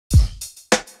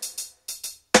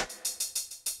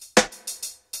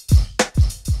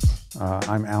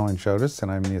I'm Alan Chodos,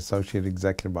 and I'm the Associate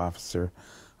Executive Officer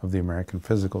of the American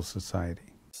Physical Society.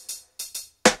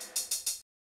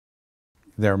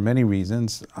 There are many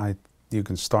reasons. You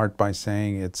can start by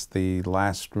saying it's the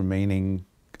last remaining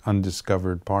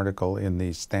undiscovered particle in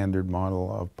the standard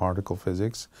model of particle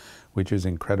physics, which is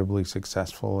incredibly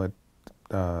successful at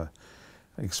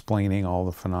explaining all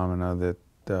the phenomena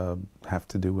that have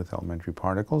to do with elementary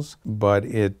particles. But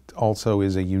it also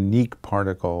is a unique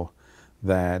particle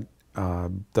that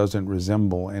doesn't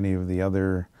resemble any of the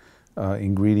other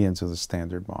ingredients of the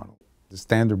standard model. The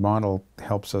standard model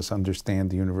helps us understand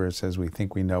the universe as we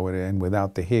think we know it, and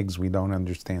without the Higgs, we don't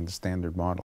understand the standard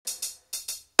model.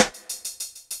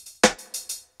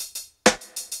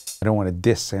 I don't want to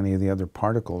diss any of the other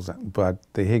particles, but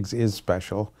the Higgs is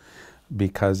special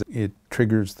because it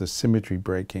triggers the symmetry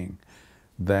breaking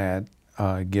that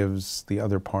gives the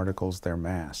other particles their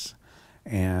mass,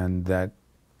 and that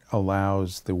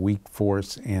allows the weak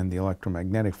force and the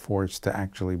electromagnetic force to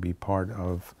actually be part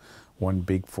of one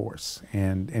big force.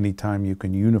 And anytime you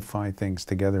can unify things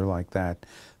together like that,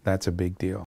 that's a big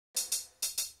deal.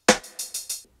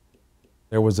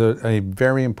 There was a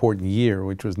very important year,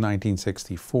 which was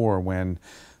 1964, when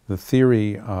the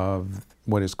theory of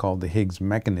what is called the Higgs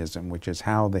mechanism, which is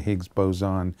how the Higgs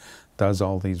boson does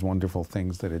all these wonderful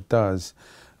things that it does,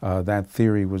 that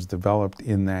theory was developed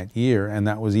in that year, and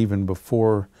that was even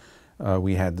before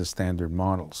we had the standard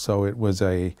model. So it was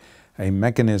a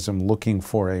mechanism looking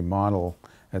for a model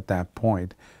at that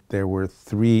point. There were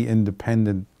 3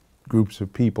 independent groups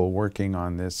of people working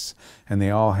on this, and they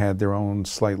all had their own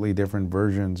slightly different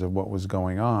versions of what was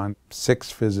going on.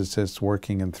 6 physicists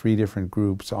working in 3 different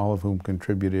groups, all of whom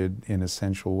contributed in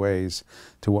essential ways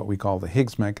to what we call the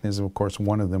Higgs mechanism. Of course,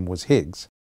 one of them was Higgs.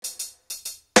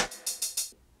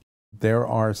 There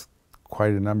are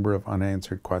quite a number of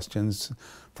unanswered questions.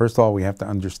 First of all, we have to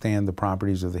understand the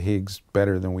properties of the Higgs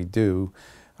better than we do.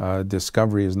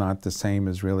 Discovery is not the same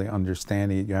as really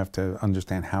understanding it. You have to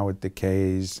understand how it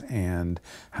decays and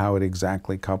how it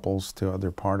exactly couples to other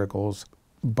particles.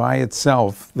 By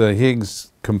itself, the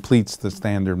Higgs completes the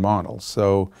standard model.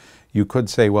 So you could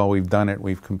say, well, we've done it,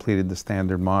 we've completed the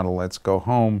standard model, let's go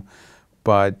home.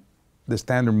 But the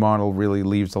standard model really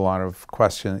leaves a lot of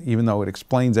questions. Even though it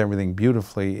explains everything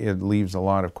beautifully, it leaves a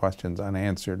lot of questions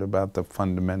unanswered about the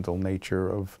fundamental nature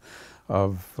of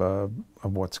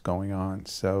what's going on.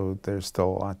 So there's still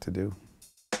a lot to do.